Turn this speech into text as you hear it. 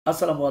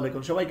আসসালামু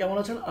আলাইকুম সবাই কেমন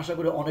আছেন আশা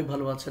করি অনেক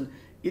ভালো আছেন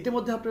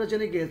ইতিমধ্যে আপনারা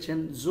জেনে গিয়েছেন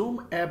জুম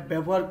অ্যাপ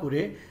ব্যবহার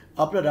করে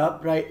আপনারা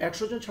প্রায়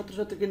 100 জন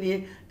ছাত্রছাত্রীকে নিয়ে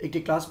একটি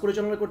ক্লাস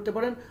পরিচালনা করতে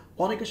পারেন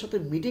অনেকের সাথে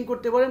মিটিং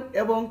করতে পারেন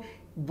এবং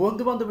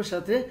বন্ধু-বান্ধবের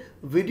সাথে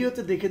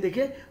ভিডিওতে দেখে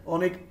দেখে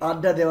অনেক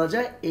আড্ডা দেওয়া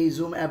যায় এই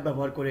জুম অ্যাপ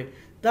ব্যবহার করে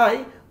তাই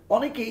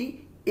অনেকেই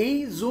এই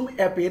জুম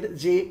অ্যাপের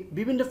যে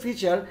বিভিন্ন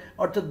ফিচার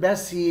অর্থাৎ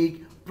বেসিক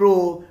প্রো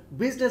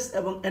বিজনেস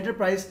এবং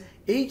এন্টারপ্রাইজ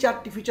এই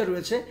চারটি ফিচার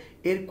রয়েছে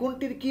এর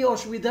কোনটির কী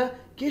অসুবিধা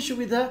কী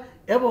সুবিধা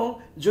এবং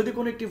যদি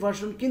কোনো একটি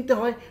ভার্সন কিনতে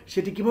হয়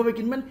সেটি কিভাবে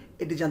কিনবেন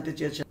এটি জানতে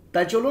চেয়েছেন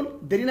তাই চলুন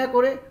দেরি না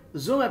করে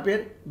জুম অ্যাপের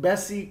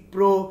বেসিক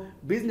প্রো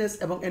বিজনেস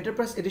এবং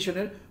এন্টারপ্রাইজ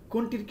এডিশনের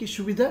কোনটির কী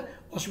সুবিধা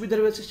অসুবিধা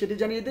রয়েছে সেটি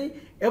জানিয়ে দেই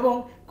এবং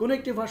কোনো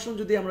একটি ভার্সন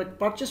যদি আমরা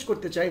পারচেস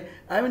করতে চাই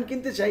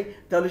কিনতে চাই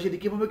তাহলে সেটি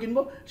কীভাবে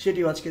কিনবো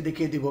সেটিও আজকে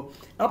দেখিয়ে দিব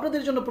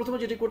আপনাদের জন্য প্রথমে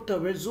যেটি করতে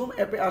হবে জুম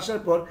অ্যাপে আসার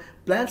পর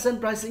প্ল্যানস অ্যান্ড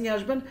প্রাইসিংয়ে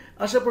আসবেন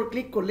আসার পর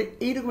ক্লিক করলে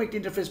এইরকম একটি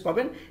ইন্টারফেস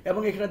পাবেন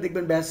এবং এখানে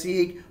দেখবেন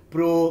বেসিক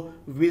প্রো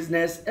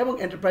বিজনেস এবং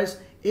এন্টারপ্রাইজ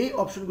এই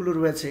অপশনগুলো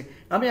রয়েছে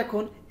আমি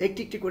এখন একটি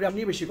একটি করে আমি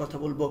বেশি কথা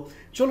বলবো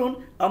চলুন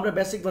আমরা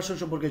বেসিক ভার্সন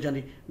সম্পর্কে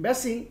জানি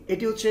বেসিক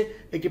এটি হচ্ছে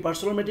একটি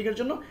পার্সোনাল মিটিংয়ের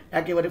জন্য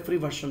একেবারে ফ্রি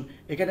ভার্সন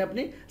এখানে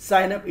আপনি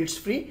সাইন আপ ইটস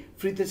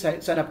ফ্রিতে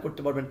সাইন আপ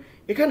করতে পারবেন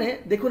এখানে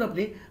দেখুন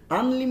আপনি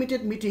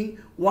আনলিমিটেড মিটিং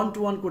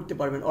 1-to-1 করতে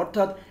পারবেন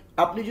অর্থাৎ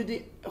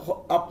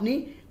আপনি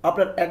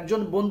আপনার একজন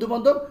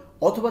বন্ধুবান্ধব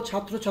অথবা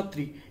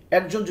ছাত্রছাত্রী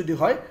একজন যদি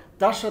হয়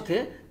তার সাথে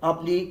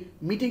আপনি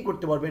মিটিং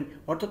করতে পারবেন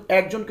অর্থাৎ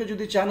একজনকে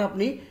যদি চান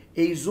আপনি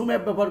এই জুম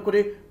অ্যাপ ব্যবহার করে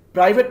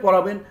প্রাইভেট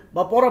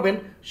পড়াবেন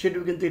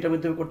সেটিও কিন্তু এটার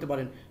মধ্যে করতে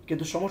পারেন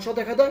কিন্তু সমস্যা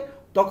দেখা দেয়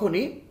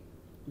তখনই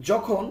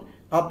যখন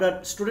আপনার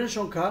স্টুডেন্ট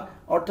সংখ্যা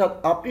অর্থাৎ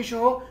আপনি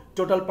সহ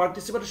টোটাল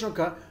পার্টিসিপেন্টের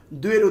সংখ্যা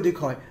 2-এর অধিক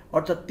হয়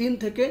অর্থাৎ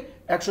 3 থেকে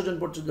 100 জন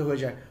পর্যন্ত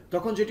হয়ে যায়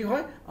তখন যেটি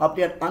হয় আপনি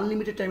আর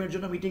আনলিমিটেড টাইমের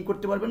জন্য মিটিং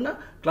করতে পারবেন না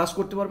ক্লাস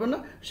করতে পারবেন না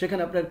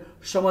সেখানে আপনার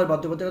সময়ের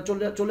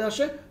বাধ্যবাধকতা চলে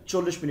আসে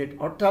 40 মিনিট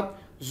অর্থাৎ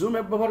জুম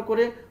অ্যাপ ব্যবহার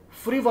করে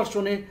ফ্রি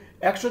ভার্সনে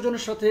 100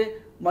 জনের সাথে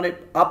মানে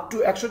আপ টু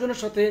 100 জনের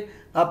সাথে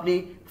আপনি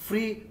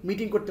ফ্রি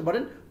মিটিং করতে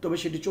পারেন তবে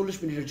সেটি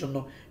 40 মিনিটের জন্য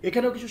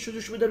এখানেও কিছু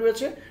সুযোগ সুবিধা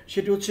রয়েছে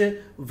সেটি হচ্ছে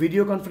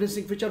ভিডিও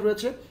কনফারেন্সিং ফিচার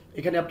রয়েছে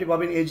এখানে আপনি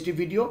পাবেন HD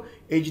video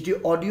HD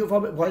audio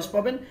voice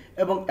পাবেন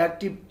এবং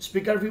অ্যাক্টিভ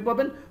স্পিকার ভিউ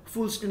পাবেন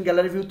ফুল স্ক্রিন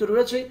গ্যালারি ভিউ তো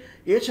রয়েছে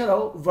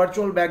এছাড়াও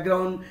ভার্চুয়াল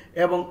ব্যাকগ্রাউন্ড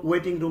এবং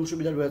ওয়েটিং রুম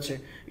সুবিধা রয়েছে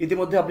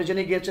ইতিমধ্যে আপনি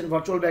জেনে গিয়েছেন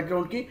ভার্চুয়াল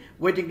ব্যাকগ্রাউন্ড কি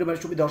ওয়েটিং রুমের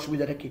সুবিধা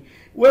অসুবিধাটা কি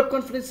ওয়েব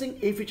কনফারেন্সিং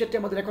এই ফিচারটি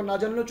আমাদের এখন না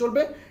জানলেও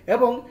চলবে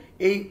এবং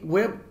এই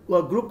ওয়েব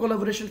গ্রুপ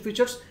কোলাবোরেশন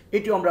ফিচার্স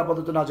এটিও আমরা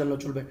আপাতত না জানলেও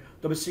চলবে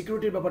তবে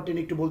সিকিউরিটির ব্যাপারটি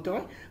নিয়ে একটু বলতে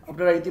হয়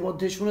আপনারা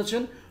ইতিমধ্যে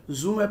শুনেছেন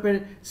জুম অ্যাপের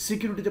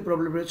সিকিউরিটিতে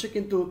প্রবলেম রয়েছে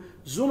কিন্তু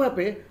জুম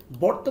অ্যাপে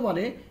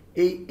বর্তমানে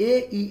এই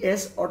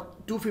AES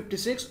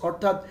 256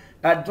 অর্থাৎ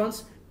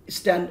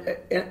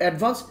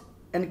অ্যাডভান্স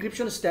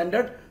এনক্রিপশন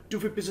স্ট্যান্ডার্ড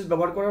 256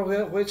 ব্যবহার করা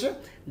হয়েছে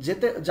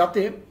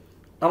যাতে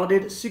আমাদের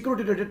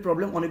সিকিউরিটি রিলেটেড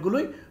প্রবলেম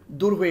অনেকগুলোই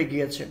দূর হয়ে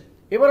গিয়েছে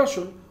এবার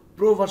আসুন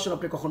প্রো ভার্সন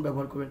আপনি কখন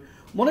ব্যবহার করবেন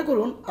মনে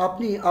করুন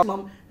আপনি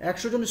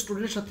 100 জন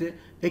স্টুডেন্টের সাথে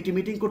একটি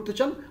মিটিং করতে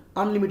চান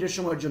আনলিমিটেড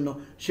সময়ের জন্য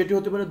সেটি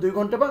হতে পারে 2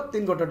 ঘন্টা বা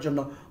 3 ঘন্টার জন্য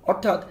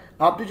অর্থাৎ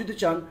আপনি যদি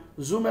চান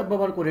জুম অ্যাপ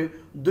ব্যবহার করে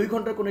 2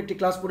 ঘন্টার কোনো একটি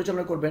ক্লাস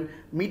পরিচালনা করবেন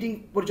মিটিং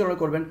পরিচালনা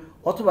করবেন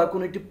অথবা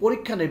কোনো একটি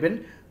পরীক্ষা নেবেন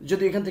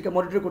যদি এখান থেকে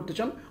মনিটর করতে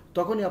চান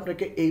তখনই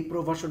আপনাকে এই প্রো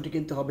ভার্সনটি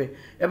কিনতে হবে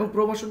এবং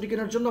প্রো ভার্সনটি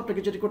কেনার জন্য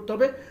আপনাকে যেটি করতে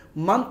হবে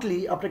মান্থলি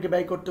আপনাকে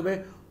ব্যয় করতে হবে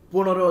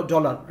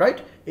 $15 রাইট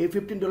এই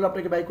 $15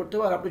 আপনাকে ব্যয় করতে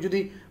হবে আর আপনি যদি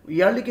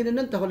ইয়ারলি কিনে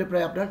নেন তাহলে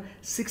প্রায় আপনার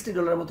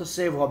 $60 মতো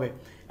সেভ হবে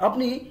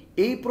আপনি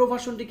এই প্রো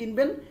ভার্সনটি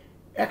কিনবেন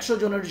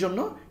 100 জনের জন্য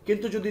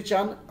কিন্তু যদি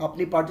চান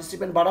আপনি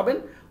পার্টিসিপেন্ট বাড়াবেন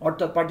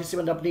অর্থাৎ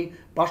পার্টিসিপেন্ট আপনি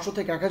 500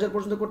 থেকে 1000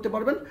 পর্যন্ত করতে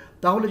পারবেন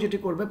তাহলে যেটি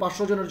করবে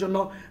 500 জনের জন্য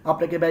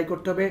আপনাকে ব্যয়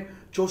করতে হবে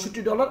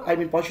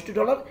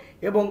 $64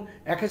 এবং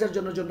 1000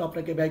 জনের জন্য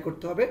আপনাকে ব্যয়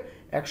করতে হবে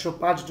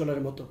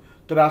 $105 মতো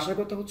তবে আশার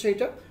কথা হচ্ছে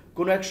এটা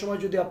কোনো এক সময়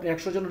যদি আপনি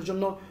 100 জনের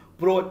জন্য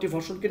প্রো একটি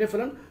ভার্সন কিনে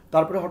ফেলেন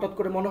তারপরে হঠাৎ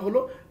করে মনে হলো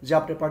যে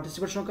আপনার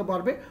পার্টিসিপেন্ট সংখ্যা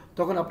বাড়বে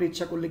তখন আপনি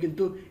ইচ্ছা করলে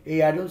কিন্তু এই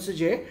অ্যাডভান্সে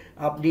যে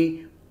আপনি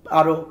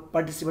আরও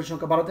পার্টিসিপেন্ট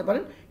সংখ্যা বাড়াতে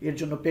পারেন এর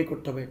জন্য পে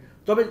করতে হবে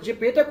তবে যে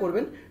পেটা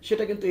করবেন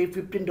সেটা কিন্তু এই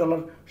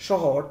 $15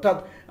 সহ অর্থাৎ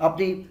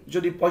আপনি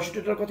যদি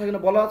 $65 কথা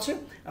এখানে বলা আছে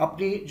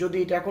আপনি যদি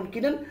এটা এখন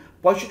কিনেন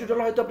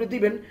 $65 হয়তো আপনি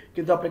দিবেন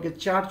কিন্তু আপনাকে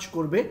চার্জ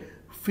করবে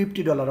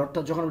 $50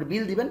 অর্থাৎ যখন আপনি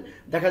বিল দিবেন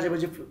দেখা যাবে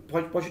যে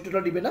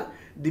 $65 দিবে না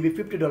দিবে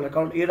 $50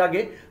 কারণ এর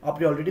আগে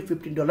আপনি অলরেডি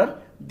 $15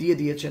 দিয়ে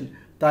দিয়েছেন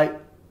তাই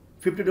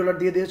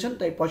 $50 দিয়ে দিয়েছেন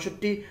তাই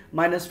 65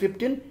 -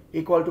 15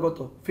 = কত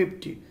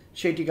 50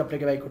 সেইটিকে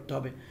আপনাকে ব্যয় করতে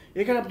হবে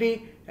এখানে আপনি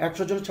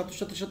 100 জন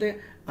ছাত্রছাত্রীর সাথে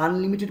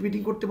আনলিমিটেড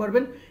মিটিং করতে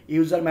পারবেন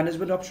ইউজার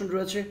ম্যানেজমেন্ট অপশন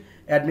রয়েছে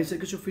অ্যাডমিনের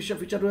কিছু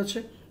ফিচার রয়েছে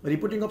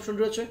রিপোর্টিং অপশন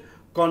রয়েছে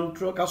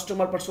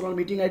কাস্টমার পার্সোনাল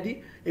মিটিং আইডি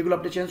এগুলো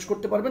আপনি চেঞ্জ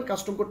করতে পারবেন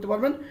কাস্টম করতে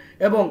পারবেন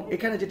এবং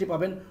এখানে যেটি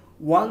পাবেন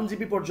 1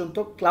 GB পর্যন্ত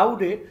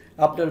ক্লাউডে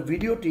আপনার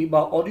ভিডিওটি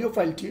বা অডিও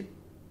ফাইলটি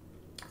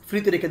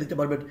ফ্রিতে রেখে দিতে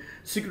পারবেন।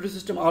 সিকিউরিটি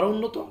সিস্টেম আরও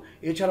উন্নত,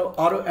 এছাড়াও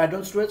আরও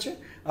অ্যাডভান্স রয়েছে।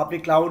 আপনি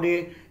ক্লাউডে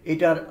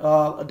এটার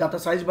ডাটা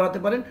সাইজ বাড়াতে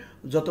পারেন,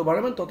 যত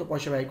বাড়াবেন তত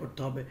পয়সা ব্যয় করতে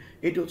হবে,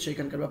 এটি হচ্ছে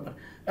এখানকার ব্যাপার।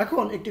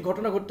 এখন একটি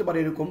ঘটনা ঘটতে পারে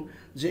এরকম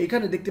যে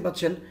এখানে দেখতে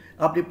পাচ্ছেন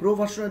আপনি প্রো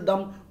ভার্সনের দাম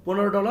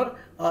 $15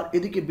 আর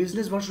এদিকে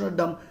বিজনেস ভার্সনের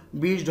দাম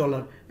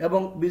 $20,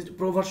 এবং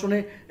প্রো ভার্সনে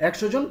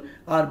 100 জন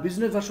আর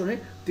বিজনেস ভার্সনে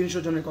 300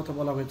 জনের কথা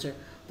বলা হয়েছে।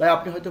 তাই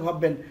আপনি হয়তো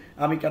ভাববেন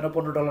আমি কেন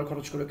 $15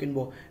 খরচ করে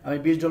কিনবো, আমি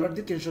 $20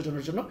 দিয়ে 300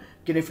 জনের জন্য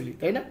কিনে ফেলি,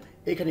 তাই না?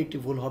 এখানে একটি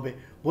ভুল হবে।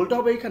 ভুলটা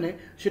হবে এখানে,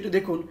 সেটা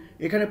দেখুন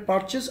এখানে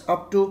পারচেস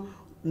আপ টু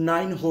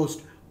 9 হোস্ট,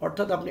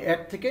 অর্থাৎ আপনি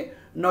 1 থেকে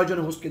 9 জন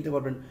হোস্ট কিনতে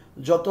পারবেন।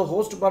 যত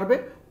হোস্ট বাড়বে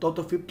তত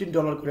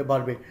 $15 করে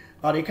বাড়বে।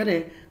 আর এখানে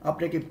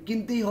আপনাকে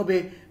কিনতেই হবে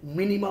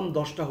মিনিমাম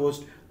 10টা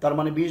হোস্ট, তার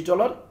মানে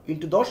 $20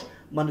 ইন্টু 10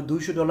 মানে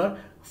 $200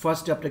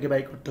 ফার্স্টে আপনাকে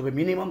ব্যয় করতে হবে,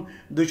 মিনিমাম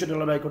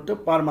 $200 ব্যয় করতে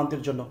হবে পার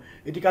মান্থের জন্য।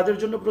 এটি কাদের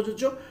জন্য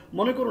প্রযোজ্য?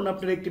 মনে করুন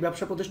আপনার একটি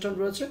ব্যবসা প্রতিষ্ঠান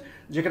রয়েছে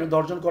যেখানে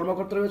 10 জন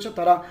কর্মকর্তা রয়েছে,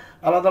 তারা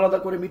আলাদা আলাদা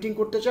করে মিটিং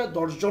করতে চায়,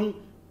 10 জন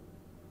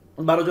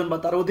 12 জন বা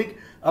তার অধিক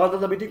আলাদা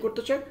আলাদা মিটিং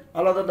করতে চায়,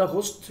 আলাদা আলাদা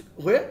হোস্ট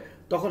হয়ে,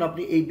 তখন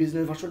আপনি এই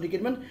বিজনেস ভার্সনটি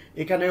কিনবেন।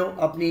 এখানেও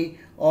আপনি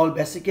অল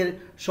বেসিকের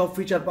সব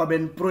ফিচার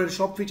পাবেন, প্রোয়ের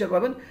সব ফিচার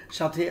পাবেন,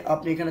 সাথে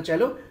আপনি এখানে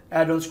চাইলেও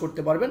অ্যাডভান্স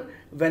করতে পারবেন,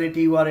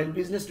 ভ্যানিটি, ইউআরএল,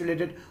 বিজনেস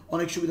রিলেটেড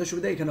অনেক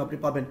সুবিধা এখানে আপনি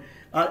পাবেন।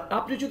 আর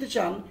আপনি যদি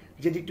চান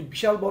যেটি একটি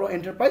বিশাল বড়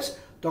এন্টারপ্রাইজ,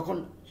 তখন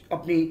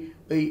আপনি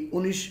এই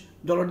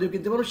 $19 দিয়ে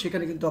কিনতে পারবেন।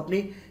 সেখানে কিন্তু আপনি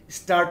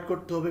স্টার্ট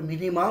করতে হবে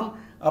মিনিমাম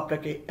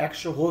আপনাকে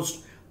 100 হোস্ট,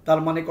 তার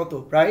মানে কত?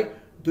 প্রায়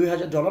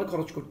 $2000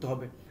 খরচ করতে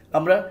হবে।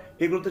 আমরা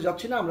এগুলোতে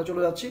যাচ্ছি না, আমরা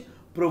চলে যাচ্ছি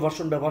প্রো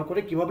ভার্সন ব্যবহার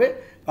করে কিভাবে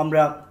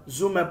আমরা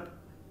জুম অ্যাপ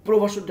প্রো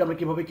ভার্সনটি আমরা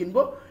কীভাবে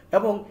কিনবো।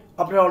 এবং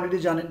আপনারা অলরেডি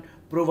জানেন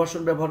প্রো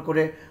ভার্সন ব্যবহার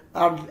করে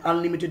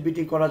আনলিমিটেড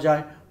মিটিং করা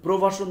যায়, প্রো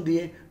ভার্সন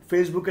দিয়ে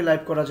ফেসবুকে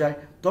লাইভ করা যায়।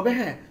 তবে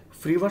হ্যাঁ,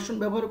 ফ্রি ভার্সন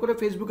ব্যবহার করে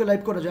ফেসবুকে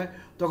লাইভ করা যায়,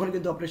 তখন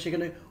কিন্তু আপনার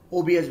সেখানে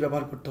ওবিএস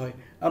ব্যবহার করতে হয়।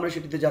 আমরা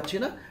সেটিতে যাচ্ছি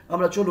না,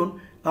 আমরা চলুন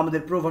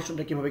আমাদের প্রো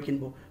ভার্সনটা কীভাবে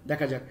কিনবো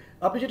দেখা যাক।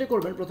 আপনি যেটা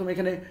করবেন, প্রথমে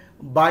এখানে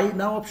বাই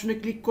নাও অপশনে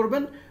ক্লিক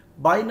করবেন।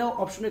 বাই নাও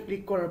অপশনে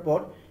ক্লিক করার পর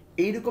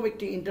এইরকম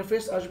একটি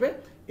ইন্টারফেস আসবে।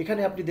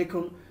 এখানে আপনি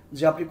দেখুন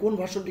যে আপনি কোন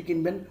ভার্সনটি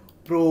কিনবেন,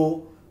 প্রো,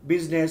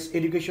 বিজনেস,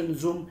 এডুকেশন,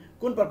 জুম,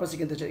 কোন পারপাসে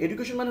কিনতে চান।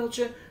 এডুকেশন মানে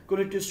হচ্ছে কোনো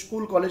একটি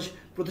স্কুল কলেজ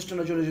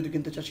প্রতিষ্ঠানের জন্য যদি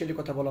কিনতে চান সেটির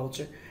কথা বলা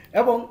হচ্ছে।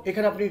 এবং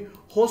এখানে আপনি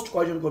হোস্ট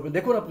কয়জন করবেন,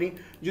 দেখুন আপনি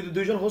যদি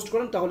 2 জন হোস্ট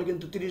করেন তাহলে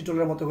কিন্তু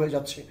 $30 মতো হয়ে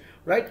যাচ্ছে,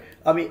 রাইট?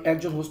 আমি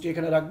একজন হোস্টই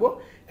এখানে রাখবো।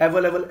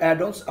 অ্যাভেলেবল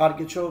অ্যাডঅনস আর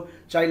কিছু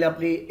চাইলে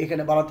আপনি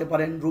এখানে বাড়াতে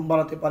পারেন, রুম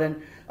বাড়াতে পারেন,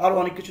 আরও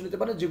অনেক কিছু নিতে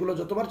পারেন, যেগুলো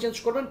যতবার চেঞ্জ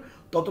করবেন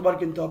ততবার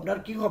কিন্তু আপনার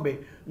কি হবে,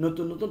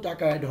 নতুন নতুন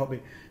টাকা অ্যাড হবে।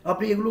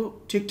 আপনি এগুলো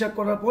ঠিকঠাক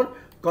করার পর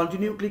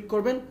কন্টিনিউ ক্লিক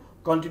করবেন।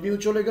 কন্টিনিউ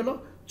চলে গেল।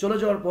 চলে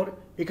যাওয়ার পর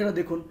এখানে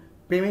দেখুন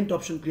পেমেন্ট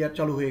অপশন ক্লিয়ার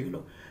চালু হয়ে গেল।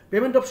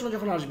 পেমেন্ট অপশনে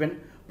যখন আসবেন,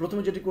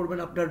 প্রথমে যেটি করবেন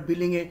আপনার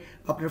বিলিংয়ে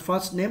আপনার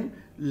ফার্স্ট নেম,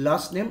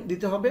 লাস্ট নেম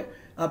দিতে হবে।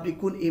 আপনি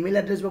কোন ইমেল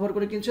অ্যাড্রেস ব্যবহার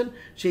করে কিনছেন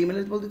সেই ইমেল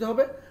অ্যাড্রেস দিতে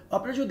হবে।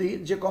 আপনার যদি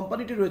যে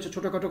কোম্পানিটি রয়েছে,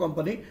 ছোটোখাটো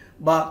কোম্পানি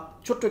বা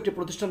ছোট্ট একটি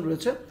প্রতিষ্ঠান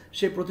রয়েছে,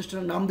 সেই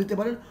প্রতিষ্ঠানের নাম দিতে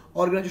পারেন,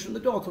 অর্গানাইজেশন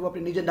দিতে, অথবা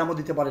আপনি নিজের নামও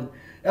দিতে পারেন।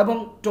 এবং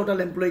টোটাল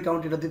এমপ্লয়ি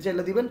কাউন্ট এটা দিতে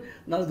চাইলে দিবেন,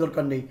 নাহলে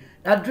দরকার নেই।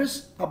 অ্যাড্রেস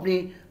আপনি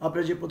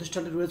আপনার যে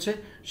প্রতিষ্ঠানটি রয়েছে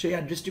সেই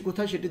অ্যাড্রেসটি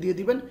কোথায় সেটি দিয়ে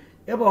দিবেন।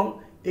 এবং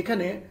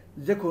এখানে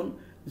দেখুন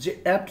যে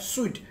অ্যাপ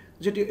সুইট,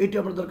 যেটি এটি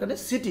আপনার দরকার নেই।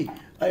 সিটি,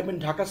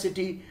 ঢাকা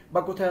সিটি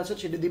বা কোথায় আছে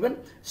সেটি দিবেন।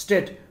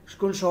 স্টেট,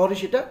 কোন শহরে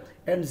সেটা,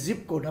 অ্যান্ড জিপ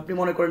কোড, আপনি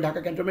মনে করেন ঢাকা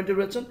ক্যান্টনমেন্টে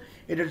রয়েছেন,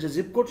 এটার যে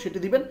জিপ কোড সেটি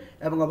দিবেন,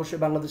 এবং অবশ্যই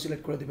বাংলাদেশ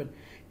সিলেক্ট করে দিবেন।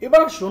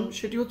 এবার আসুন,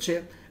 সেটি হচ্ছে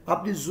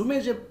আপনি জুমে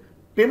যে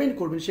পেমেন্ট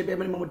করবেন সেই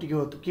পেমেন্ট মোডটি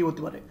কী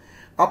হতে পারে।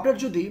 আপনার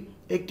যদি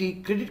একটি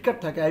ক্রেডিট কার্ড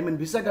থাকে,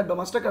 ভিসা কার্ড বা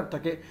মাস্টার কার্ড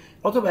থাকে,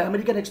 অথবা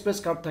আমেরিকান এক্সপ্রেস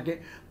কার্ড থাকে,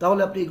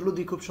 তাহলে আপনি এগুলো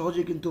দিয়ে খুব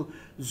সহজেই কিন্তু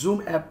জুম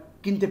অ্যাপ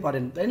কিনতে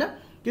পারেন, তাই না?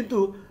 কিন্তু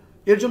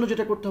এর জন্য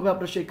যেটা করতে হবে,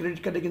 আপনার সেই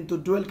ক্রেডিট কার্ডে কিন্তু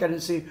ডুয়েল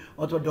কারেন্সি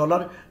অথবা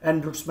ডলার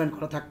এনডোর্সমেন্ট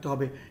করা থাকতে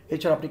হবে,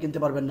 এছাড়া আপনি কিনতে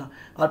পারবেন না।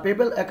 আর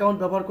পেপ্যাল অ্যাকাউন্ট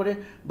ব্যবহার করে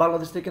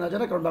বাংলাদেশ থেকে কেনা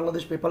যায় না, কারণ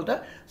বাংলাদেশ পেপ্যালটা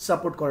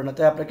সাপোর্ট করে না,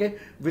 তাই আপনাকে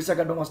ভিসা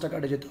কার্ড বা মাস্টার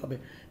কার্ডে যেতে হবে।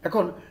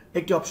 এখন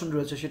একটি অপশন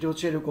রয়েছে, সেটি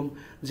হচ্ছে এরকম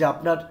যে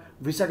আপনার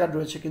ভিসা কার্ড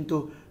রয়েছে কিন্তু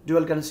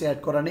ডুয়েল কারেন্সি অ্যাড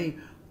করা নেই,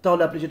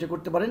 তাহলে আপনি যেটা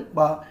করতে পারেন,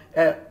 বা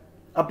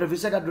আপনার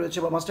ভিসা কার্ড রয়েছে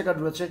বা মাস্টার কার্ড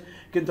রয়েছে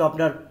কিন্তু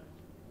আপনার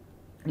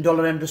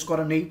ডলার অ্যাড্রেস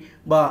করা নেই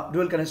বা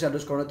ডুয়েল কারেন্সি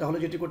অ্যাড্রেস করা নেই, তাহলে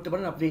যেটি করতে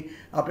পারেন, আপনি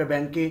আপনার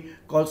ব্যাংকে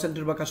কল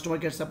সেন্টার বা কাস্টমার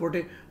কেয়ার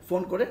সাপোর্টে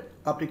ফোন করে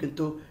আপনি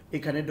কিন্তু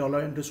এখানে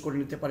ডলার অ্যাড্রেস করে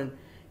নিতে পারেন।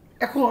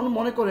 এখন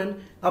মনে করেন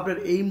আপনার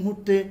এই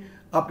মুহূর্তে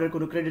আপনার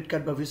কোনো ক্রেডিট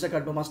কার্ড বা ভিসা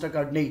কার্ড বা মাস্টার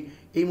কার্ড নেই,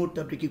 এই মুহূর্তে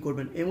আপনি কী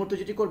করবেন? এই মুহূর্তে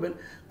যেটি করবেন,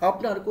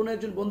 আপনার কোনো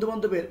একজন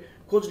বন্ধুবান্ধবের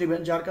খোঁজ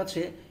নেবেন যার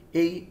কাছে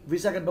এই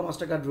ভিসা কার্ড বা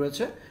মাস্টার কার্ড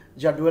রয়েছে,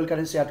 যা ডুয়েল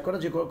কারেন্সি অ্যাড করা,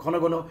 যে ঘন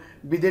ঘন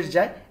বিদেশ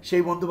যায়,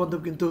 সেই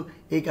বন্ধুবান্ধব কিন্তু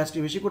এই কাজটি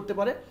বেশি করতে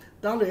পারে।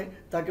 তাহলে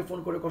তাকে ফোন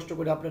করে কষ্ট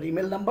করে আপনার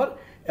ইমেল নাম্বার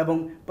এবং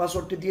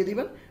পাসওয়ার্ডটি দিয়ে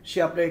দিবেন, সে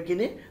আপনাকে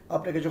কিনে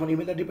আপনাকে যখন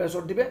ইমেল আইডি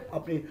পাসওয়ার্ড দিবে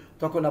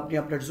তখন আপনি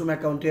আপনার জুম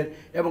অ্যাকাউন্টের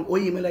এবং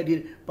ওই ইমেল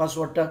আইডির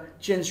পাসওয়ার্ডটা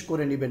চেঞ্জ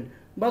করে নেবেন,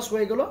 বাস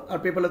হয়ে গেল। আর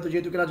পেপ্যালে তো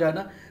যেহেতু কেনা যায়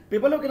না,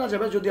 পেপ্যালেও কেনা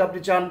যাবে যদি আপনি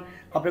চান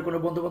আপনার কোনো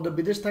বন্ধুবান্ধব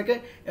বিদেশ থাকে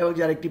এবং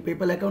যার একটি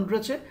পেপ্যাল অ্যাকাউন্ট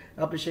রয়েছে,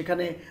 আপনি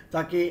সেখানে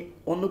তাকে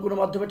অন্য কোনো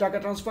মাধ্যমে টাকা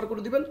ট্রান্সফার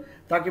করে দিবেন,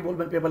 তাকে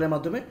বলবেন পেপ্যালের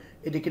মাধ্যমে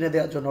এটি কিনে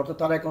দেওয়ার জন্য, অর্থাৎ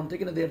তার অ্যাকাউন্ট থেকে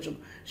কিনে দেওয়ার জন্য।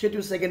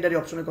 সেটিও সেকেন্ডারি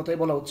অপশনের কথাই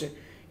বলা হচ্ছে।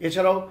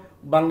 এছাড়াও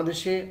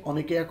বাংলাদেশে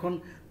অনেকে এখন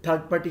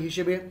থার্ড পার্টি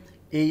হিসেবে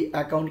এই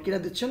অ্যাকাউন্ট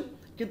কিনে দিচ্ছেন,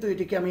 কিন্তু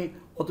এটিকে আমি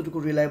অতটুকু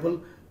রিলায়েবল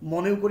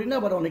মনেও করি না,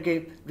 আবার অনেকে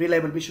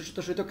রিলায়েবল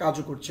বিশ্বস্ততার সহিত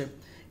কাজও করছে।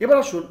 এবার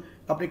আসুন,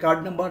 আপনি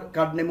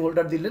কার্ড নেম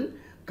হোল্ডার দিলেন,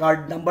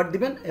 কার্ড নাম্বার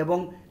দিবেন এবং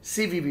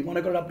সিভিভি, মনে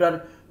করেন আপনার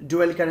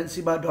ডুয়েল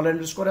কারেন্সি বা ডলার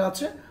ইনভেস্ট করা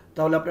আছে,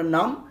 তাহলে আপনার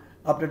নাম,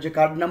 আপনার যে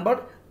কার্ড নাম্বার,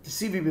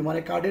 সিভিভি মানে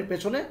কার্ডের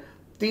পেছনে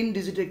 3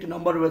 ডিজিটের একটি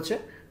নম্বর রয়েছে,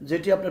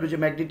 যেটি আপনার যে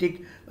ম্যাগনেটিক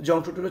যে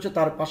অংশটি রয়েছে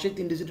তার পাশেই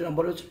 3 ডিজিটের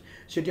নম্বর রয়েছে,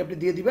 সেটি আপনি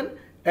দিয়ে দিবেন।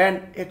 অ্যান্ড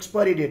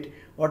এক্সপায়ারি ডেট,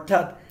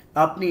 অর্থাৎ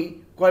আপনি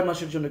কয়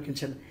মাসের জন্য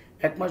কিনছেন,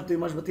 1 মাস, 2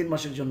 মাস বা 3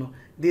 মাসের জন্য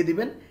দিয়ে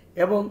দিবেন,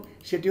 এবং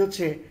সেটি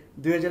হচ্ছে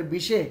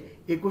 2020-এ,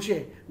 21-এ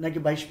নাকি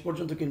 22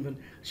 পর্যন্ত কিনবেন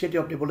সেটি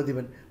আপনি বলে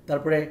দিবেন।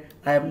 তারপরে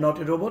I am not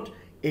a robot,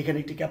 এখানে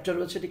একটি ক্যাপচার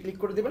রয়েছে, এটি ক্লিক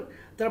করে দেবেন।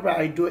 তারপরে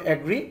আই ডু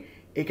অ্যাগ্রি,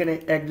 এখানে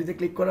অ্যাগ্রিতে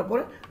ক্লিক করার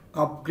পরে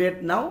আপগ্রেড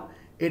নাও,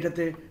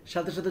 এটাতে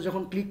সাথে সাথে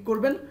যখন ক্লিক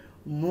করবেন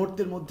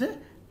মুহূর্তের মধ্যে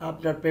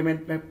আপনার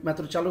পেমেন্ট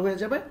মেথড চালু হয়ে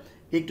যাবে।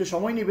 একটু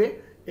সময় নেবে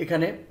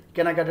এখানে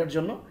কেনাকাটার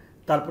জন্য,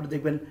 তারপরে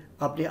দেখবেন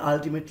আপনি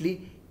আলটিমেটলি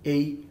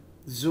এই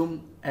জুম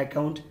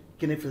অ্যাকাউন্ট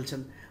কিনে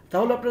ফেলছেন।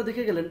 তাহলে আপনারা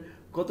দেখে গেলেন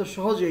কত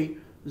সহজেই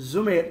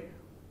জুমের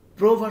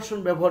প্রো ভার্সন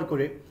ব্যবহার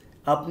করে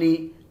আপনি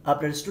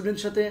আপনার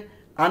স্টুডেন্টের সাথে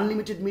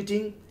আনলিমিটেড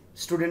মিটিং,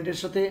 স্টুডেন্টের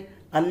সাথে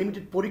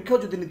আনলিমিটেড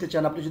পরীক্ষাও যদি নিতে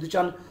চান, আপনি যদি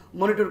চান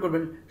মনিটর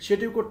করবেন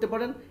সেটিও করতে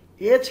পারেন।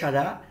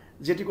 এছাড়া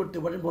যেটি করতে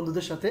পারেন,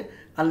 বন্ধুদের সাথে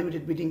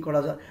আনলিমিটেড মিটিং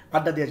করা যায়,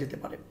 আড্ডা দেওয়া যেতে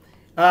পারে।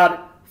 আর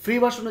ফ্রি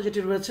ভার্সনে যেটি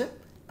রয়েছে,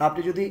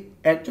 আপনি যদি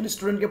একজন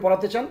স্টুডেন্টকে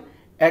পড়াতে চান,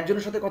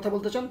 একজনের সাথে কথা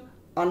বলতে চান,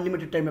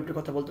 আনলিমিটেড টাইমে আপনি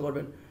কথা বলতে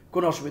পারবেন,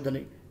 কোনো অসুবিধা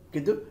নেই।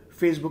 কিন্তু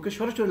ফেসবুকে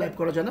সরাসরি লাইভ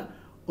করা যায় না,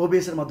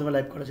 ওবিএসের মাধ্যমে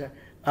লাইভ করা যায়,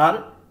 আর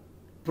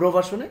প্রো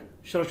ভার্সনে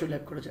সরাসরি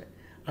লাইভ করা যায়।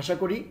 আশা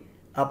করি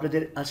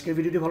আপনাদের আজকের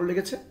ভিডিওটি ভালো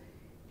লেগেছে।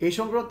 এই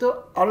সংক্রান্ত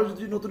আরও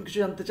যদি নতুন কিছু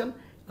জানতে চান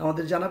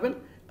আমাদের জানাবেন,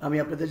 আমি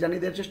আপনাদের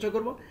জানিয়ে দেওয়ার চেষ্টা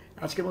করব।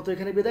 আজকের মতো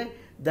এখানে বিদায়,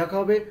 দেখা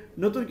হবে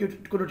নতুন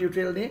কোনো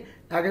টিউটোরিয়াল নিয়ে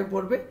আগামী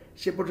পর্বে।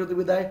 সে পর্যন্ত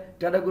বিদায়,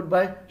 টাটা, গুড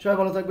বাই, সবাই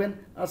ভালো থাকবেন,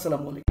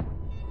 আসসালামু আলাইকুম।